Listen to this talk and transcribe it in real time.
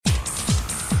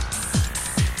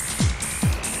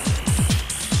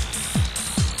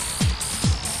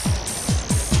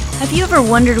Have you ever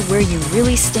wondered where you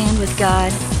really stand with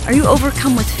God? Are you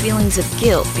overcome with feelings of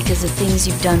guilt because of things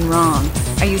you've done wrong?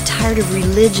 Are you tired of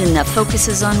religion that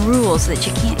focuses on rules that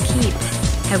you can't keep?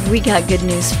 Have we got good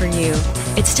news for you?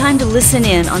 It's time to listen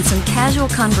in on some casual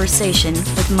conversation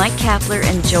with Mike Kapler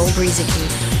and Joel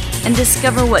Brueseke and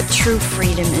discover what true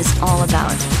freedom is all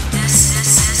about.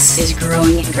 This is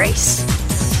Growing in Grace.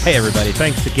 Hey everybody,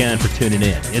 thanks again for tuning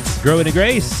in. It's Growing in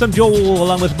Grace. I'm Joel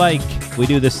along with Mike. We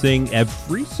do this thing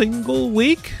every single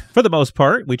week. For the most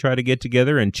part, we try to get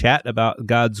together and chat about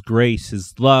God's grace,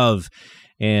 His love,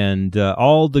 and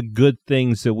all the good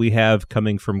things that we have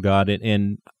coming from God.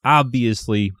 And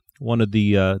obviously, one of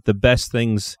the best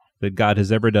things that God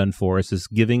has ever done for us is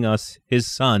giving us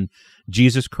His Son,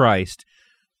 Jesus Christ,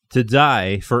 to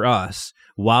die for us.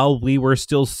 While we were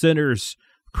still sinners,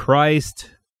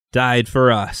 Christ died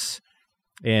for us.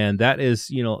 And that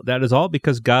is all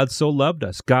because God so loved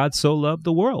us. God so loved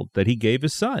the world that He gave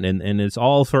His Son, and it's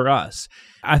all for us.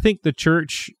 I think the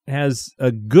church has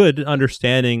a good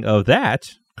understanding of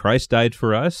that. Christ died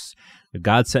for us.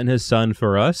 God sent His Son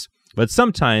for us. But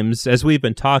sometimes, as we've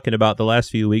been talking about the last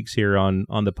few weeks here on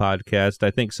the podcast, I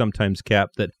think sometimes,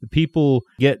 Cap, that people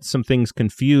get some things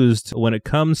confused when it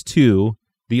comes to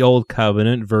the Old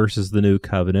Covenant versus the New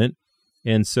Covenant.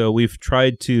 And so we've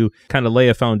tried to kind of lay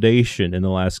a foundation in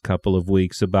the last couple of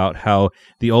weeks about how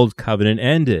the Old Covenant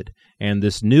ended and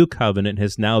this New Covenant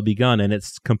has now begun, and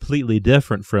it's completely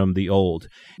different from the Old.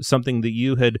 Something that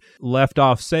you had left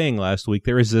off saying last week,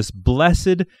 there is this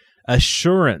blessed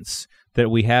assurance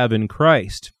that we have in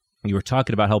Christ. You were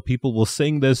talking about how people will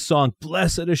sing this song,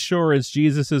 Blessed Assurance,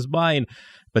 Jesus is mine,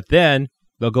 but then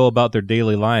they'll go about their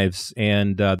daily lives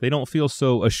and they don't feel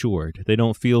so assured. They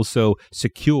don't feel so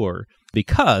secure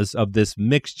because of this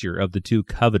mixture of the two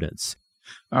covenants.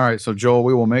 All right, so Joel,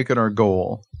 we will make it our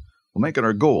goal. We'll make it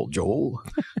our goal, Joel,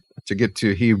 to get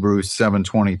to Hebrews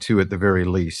 7:22 at the very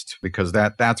least, because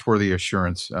that's where the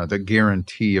assurance, the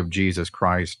guarantee of Jesus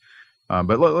Christ.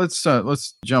 But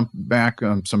let's jump back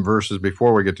some verses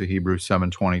before we get to Hebrews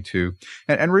 7:22.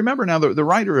 And remember now, the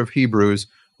writer of Hebrews,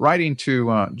 writing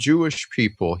to Jewish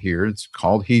people here, it's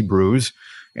called Hebrews,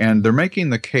 and they're making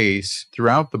the case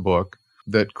throughout the book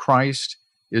that Christ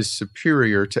is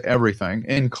superior to everything,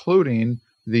 including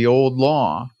the old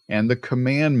law and the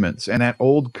commandments and that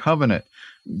old covenant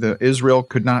that Israel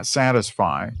could not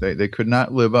satisfy. They could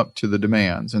not live up to the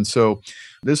demands. And so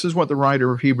this is what the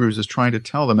writer of Hebrews is trying to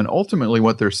tell them. And ultimately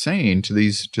what they're saying to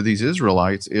these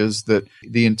Israelites is that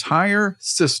the entire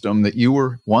system that you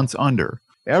were once under,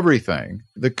 everything,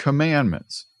 the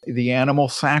commandments, the animal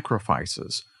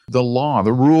sacrifices, the law,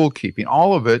 the rule keeping,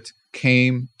 all of it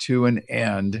came to an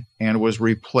end and was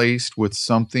replaced with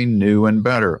something new and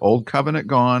better. Old covenant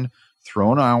gone,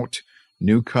 thrown out,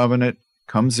 new covenant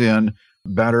comes in,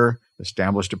 better,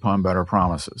 established upon better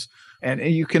promises. And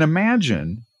you can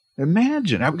imagine,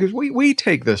 because we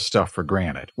take this stuff for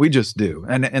granted. We just do.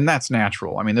 And that's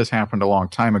natural. I mean, this happened a long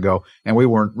time ago, and we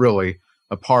weren't really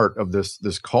a part of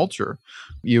this culture,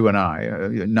 you and I,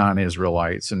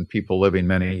 non-Israelites and people living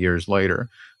many years later.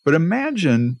 But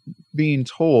imagine being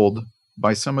told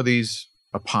by some of these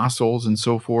apostles and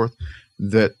so forth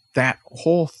that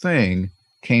whole thing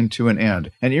came to an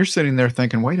end. And you're sitting there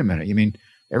thinking, wait a minute, you mean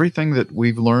everything that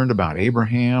we've learned about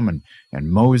Abraham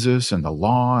and Moses and the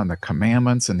law and the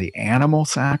commandments and the animal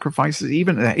sacrifices,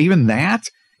 even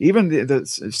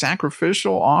the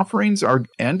sacrificial offerings are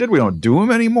ended? We don't do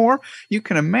them anymore? You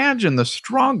can imagine the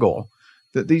struggle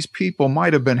that these people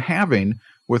might have been having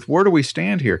with where do we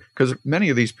stand here? Because many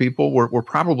of these people were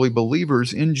probably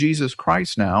believers in Jesus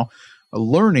Christ now,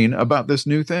 learning about this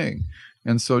new thing.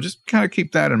 And so just kind of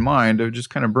keep that in mind. It just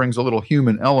kind of brings a little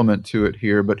human element to it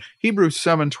here. But Hebrews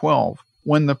 7:12,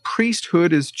 when the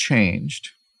priesthood is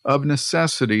changed, of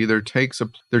necessity there takes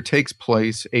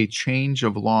place a change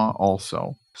of law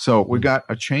also. So we've got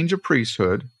a change of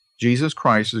priesthood. Jesus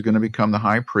Christ is going to become the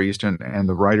high priest, and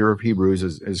the writer of Hebrews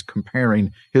is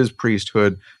comparing his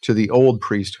priesthood to the old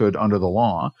priesthood under the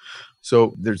law.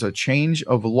 So there's a change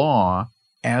of law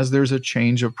as there's a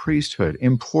change of priesthood.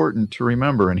 Important to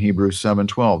remember in Hebrews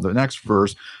 7:12. The next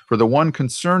verse, for the one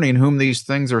concerning whom these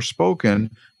things are spoken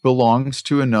belongs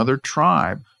to another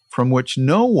tribe, from which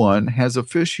no one has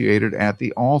officiated at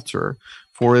the altar.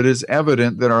 For it is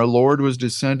evident that our Lord was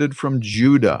descended from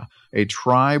Judah, a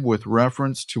tribe with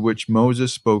reference to which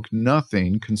Moses spoke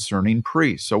nothing concerning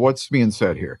priests. So what's being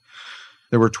said here?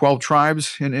 There were 12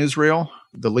 tribes in Israel.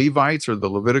 The Levites, or the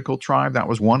Levitical tribe, that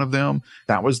was one of them.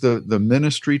 That was the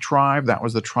ministry tribe. That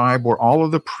was the tribe where all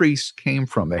of the priests came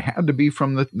from. They had to be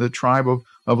from the tribe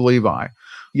of Levi.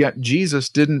 Yet Jesus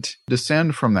didn't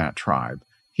descend from that tribe.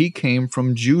 He came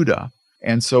from Judah.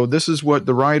 And so this is what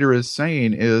the writer is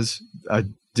saying is a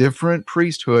different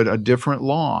priesthood, a different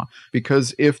law.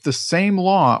 Because if the same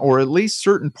law, or at least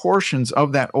certain portions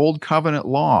of that old covenant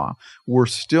law, were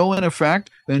still in effect,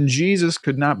 then Jesus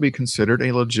could not be considered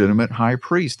a legitimate high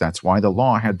priest. That's why the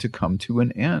law had to come to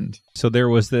an end. So there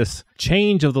was this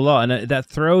change of the law, and that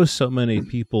throws so many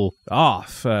people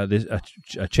off. A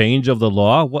change of the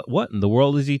law? What in the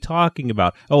world is he talking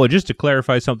about? Oh, and just to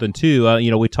clarify something too,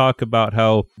 we talk about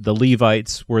how the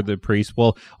Levites were the priests.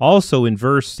 Well, also in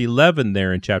verse 11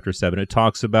 there in chapter 7, it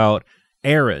talks about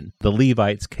Aaron. The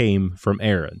Levites came from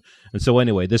Aaron. And so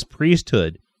anyway, this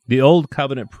priesthood, the old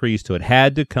covenant priesthood,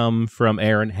 had to come from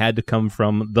Aaron, had to come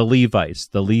from the Levites.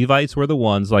 The Levites were the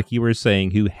ones, like you were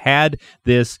saying, who had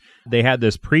this, they had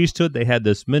this priesthood, they had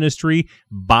this ministry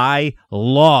by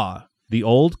law. The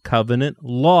old covenant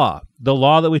law, the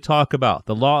law that we talk about,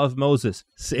 the law of Moses.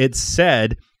 It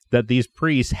said that these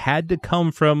priests had to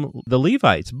come from the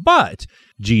Levites. But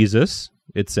Jesus,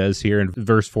 it says here in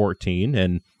verse 14,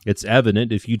 and it's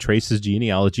evident if you trace his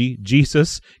genealogy,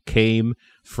 Jesus came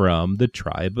from the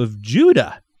tribe of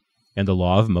Judah. And the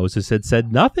law of Moses had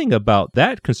said nothing about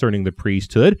that concerning the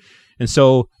priesthood. And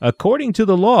so, according to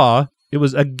the law, it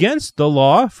was against the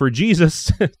law for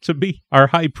Jesus to be our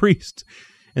high priest.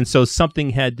 And so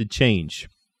something had to change.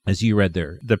 As you read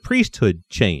there, the priesthood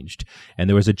changed, and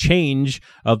there was a change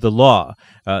of the law.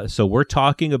 So we're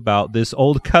talking about this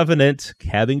old covenant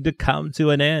having to come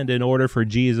to an end in order for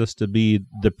Jesus to be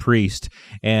the priest.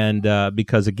 And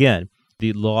because, again,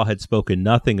 the law had spoken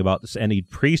nothing about any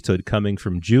priesthood coming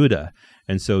from Judah.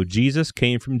 And so Jesus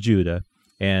came from Judah,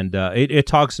 and it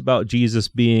talks about Jesus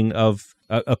being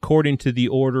according to the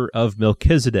order of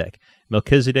Melchizedek.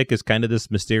 Melchizedek is kind of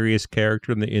this mysterious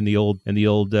character in the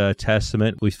Old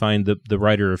Testament. We find the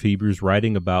writer of Hebrews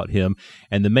writing about him,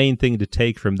 and the main thing to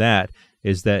take from that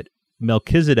is that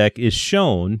Melchizedek is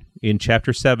shown in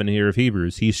chapter 7 here of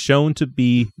Hebrews. He's shown to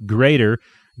be greater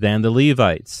than the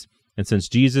Levites. And since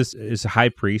Jesus is a high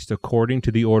priest according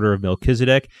to the order of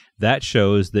Melchizedek, that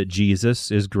shows that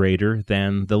Jesus is greater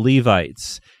than the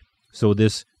Levites. So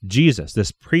this Jesus,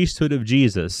 this priesthood of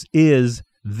Jesus, is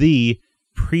the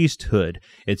priesthood.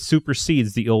 It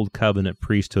supersedes the old covenant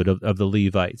priesthood of the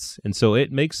Levites. And so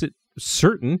it makes it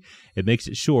certain, it makes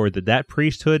it sure that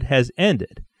priesthood has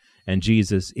ended, and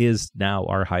Jesus is now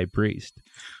our high priest.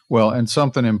 Well, and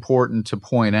something important to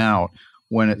point out,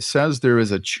 when it says there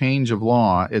is a change of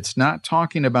law, it's not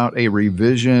talking about a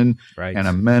revision, right, an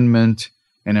amendment,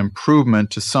 an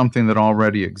improvement to something that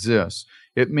already exists.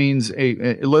 It means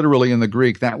literally in the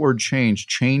Greek, that word change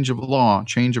of law,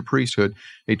 change of priesthood,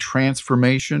 a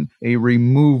transformation, a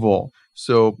removal.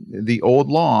 So the old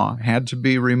law had to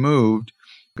be removed.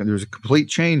 There's a complete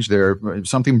change there,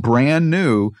 something brand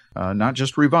new, not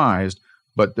just revised,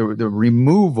 but the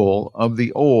removal of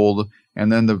the old,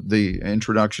 and then the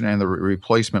introduction and the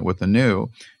replacement with the new.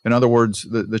 In other words,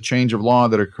 the change of law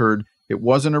that occurred, it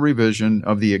wasn't a revision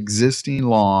of the existing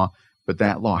law, but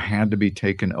that law had to be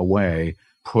taken away,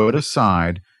 put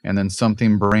aside, and then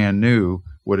something brand new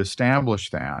would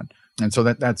establish that. And so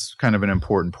that's kind of an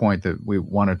important point that we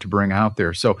wanted to bring out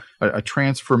there. So a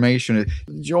transformation,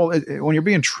 Joel, when you're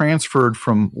being transferred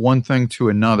from one thing to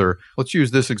another, let's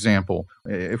use this example.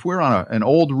 If we're on an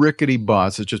old rickety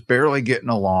bus, it's just barely getting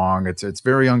along, it's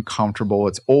very uncomfortable,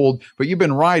 it's old, but you've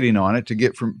been riding on it to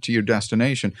get to your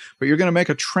destination, but you're going to make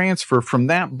a transfer from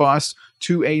that bus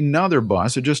to another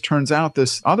bus. It just turns out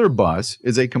this other bus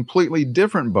is a completely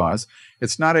different bus.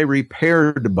 It's not a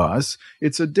repaired bus.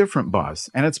 It's a different bus,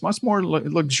 and it's much more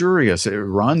luxurious. It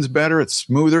runs better. It's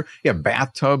smoother. You have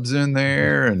bathtubs in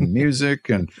there and music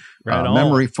and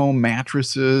memory foam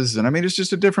mattresses. And I mean, it's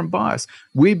just a different bus.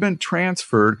 We've been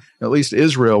transferred, at least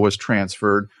Israel was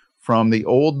transferred from the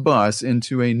old bus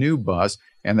into a new bus.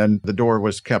 And then the door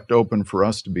was kept open for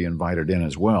us to be invited in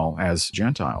as well as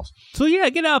Gentiles. So yeah,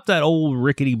 get off that old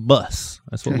rickety bus.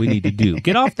 That's what we need to do.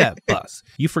 Get off that bus.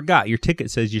 You forgot. Your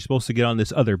ticket says you're supposed to get on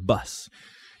this other bus.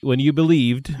 When you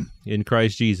believed in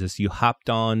Christ Jesus, you hopped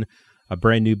on a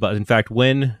brand new bus. In fact,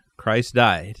 when Christ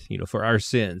died, for our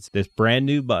sins, this brand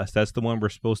new bus, that's the one we're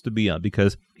supposed to be on,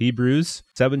 because Hebrews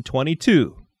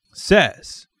 7:22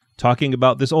 says, talking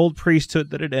about this old priesthood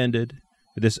that had ended,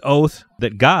 this oath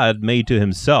that God made to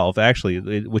himself,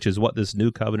 actually, which is what this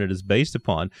new covenant is based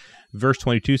upon. Verse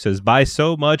 22 says, by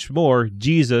so much more,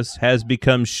 Jesus has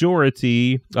become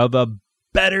surety of a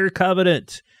better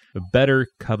covenant. A better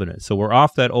covenant. So we're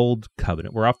off that old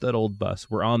covenant. We're off that old bus.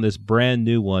 We're on this brand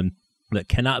new one that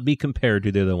cannot be compared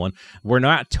to the other one. We're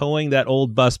not towing that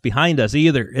old bus behind us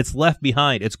either. It's left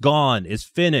behind. It's gone. It's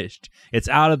finished. It's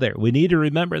out of there. We need to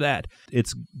remember that.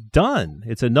 It's done.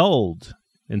 It's annulled.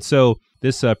 And so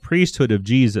This priesthood of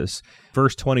Jesus,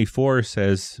 verse 24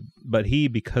 says, but he,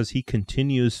 because he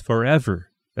continues forever,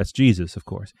 that's Jesus, of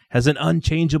course, has an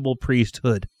unchangeable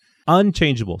priesthood.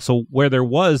 Unchangeable. So where there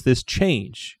was this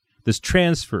change, this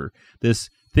transfer, this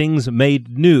things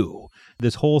made new,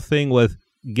 this whole thing with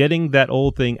getting that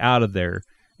old thing out of there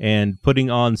and putting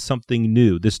on something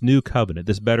new, this new covenant,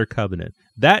 this better covenant,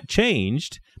 that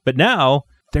changed, but now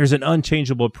there's an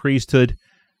unchangeable priesthood,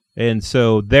 and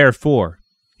so therefore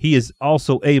he is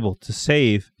also able to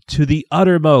save to the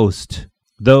uttermost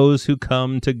those who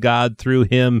come to God through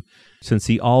him, since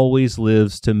he always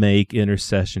lives to make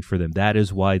intercession for them. That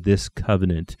is why this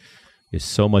covenant is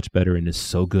so much better and is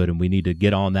so good, and we need to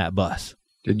get on that bus.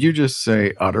 Did you just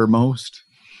say uttermost?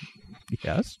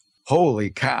 Yes.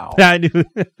 Holy cow. I knew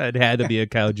it had to be a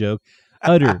cow joke.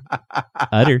 Utter,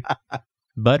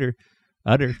 butter,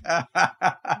 utter.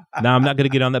 Now I'm not going to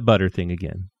get on that butter thing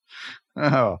again.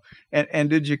 Oh, and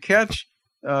did you catch,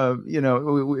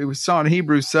 we saw in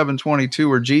Hebrews 7:22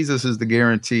 where Jesus is the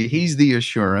guarantee. He's the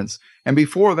assurance. And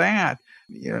before that,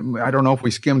 I don't know if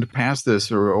we skimmed past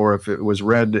this or if it was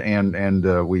read and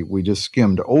we just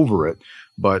skimmed over it.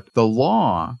 But the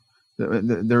law,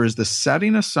 there is the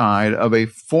setting aside of a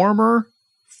former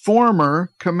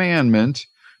commandment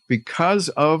because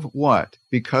of what?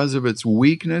 Because of its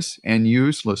weakness and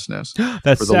uselessness.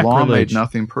 That's for the sacrilege. Law made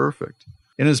nothing perfect.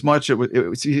 Inasmuch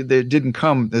it didn't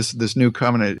come, this new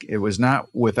covenant, it was not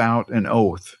without an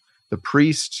oath. The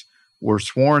priests were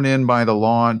sworn in by the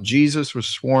law. Jesus was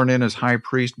sworn in as high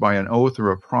priest by an oath or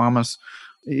a promise.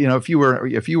 If you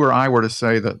or I were to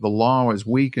say that the law is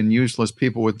weak and useless,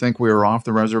 people would think we were off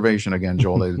the reservation again,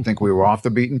 Joel. They would think we were off the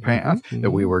beaten path,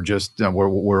 that we were just,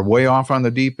 we're way off on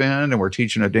the deep end and we're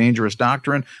teaching a dangerous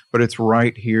doctrine. But it's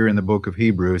right here in the book of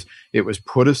Hebrews. It was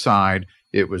put aside.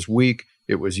 It was weak.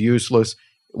 It was useless.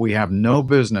 We have no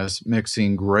business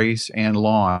mixing grace and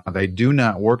law. They do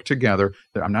not work together.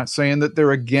 I'm not saying that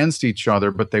they're against each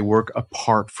other, but they work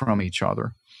apart from each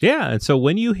other. Yeah, and so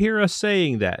when you hear us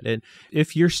saying that, and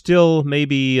if you're still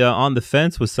maybe on the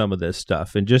fence with some of this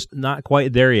stuff and just not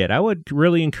quite there yet, I would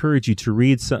really encourage you to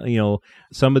read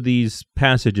some of these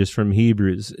passages from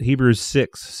Hebrews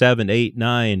 6, 7, 8,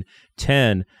 9,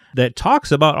 10, that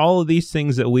talks about all of these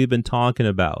things that we've been talking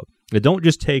about. Don't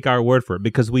just take our word for it,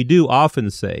 because we do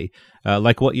often say,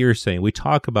 like what you're saying, we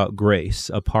talk about grace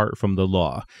apart from the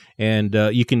law. And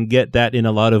you can get that in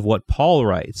a lot of what Paul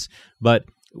writes. But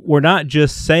we're not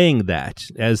just saying that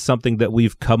as something that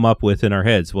we've come up with in our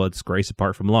heads. Well, it's grace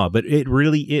apart from law. But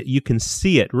you can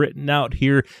see it written out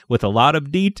here with a lot of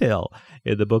detail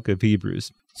in the book of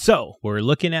Hebrews. So we're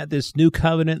looking at this new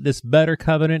covenant, this better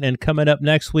covenant, and coming up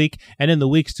next week and in the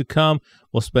weeks to come,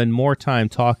 we'll spend more time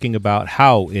talking about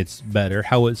how it's better,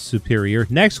 how it's superior.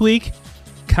 Next week,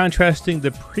 contrasting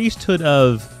the priesthood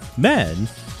of men,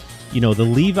 the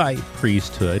Levite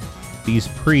priesthood, these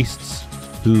priests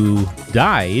who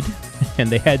died and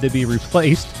they had to be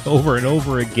replaced over and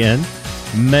over again.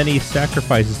 Many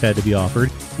sacrifices had to be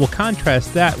offered. We'll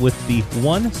contrast that with the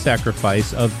one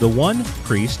sacrifice of the one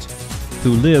priest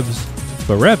who lives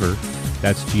forever.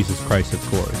 That's Jesus Christ, of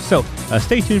course. So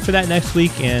stay tuned for that next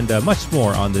week and much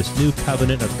more on this new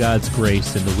covenant of God's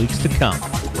grace in the weeks to come,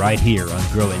 right here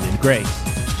on Growing in Grace.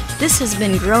 This has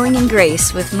been Growing in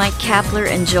Grace with Mike Kapler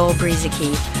and Joel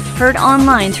Brizicki, heard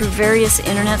online through various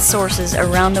internet sources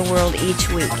around the world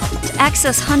each week. To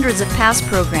access hundreds of past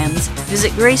programs,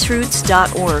 visit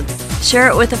graceroots.org. Share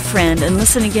it with a friend and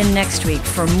listen again next week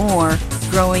for more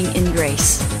Growing in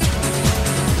Grace.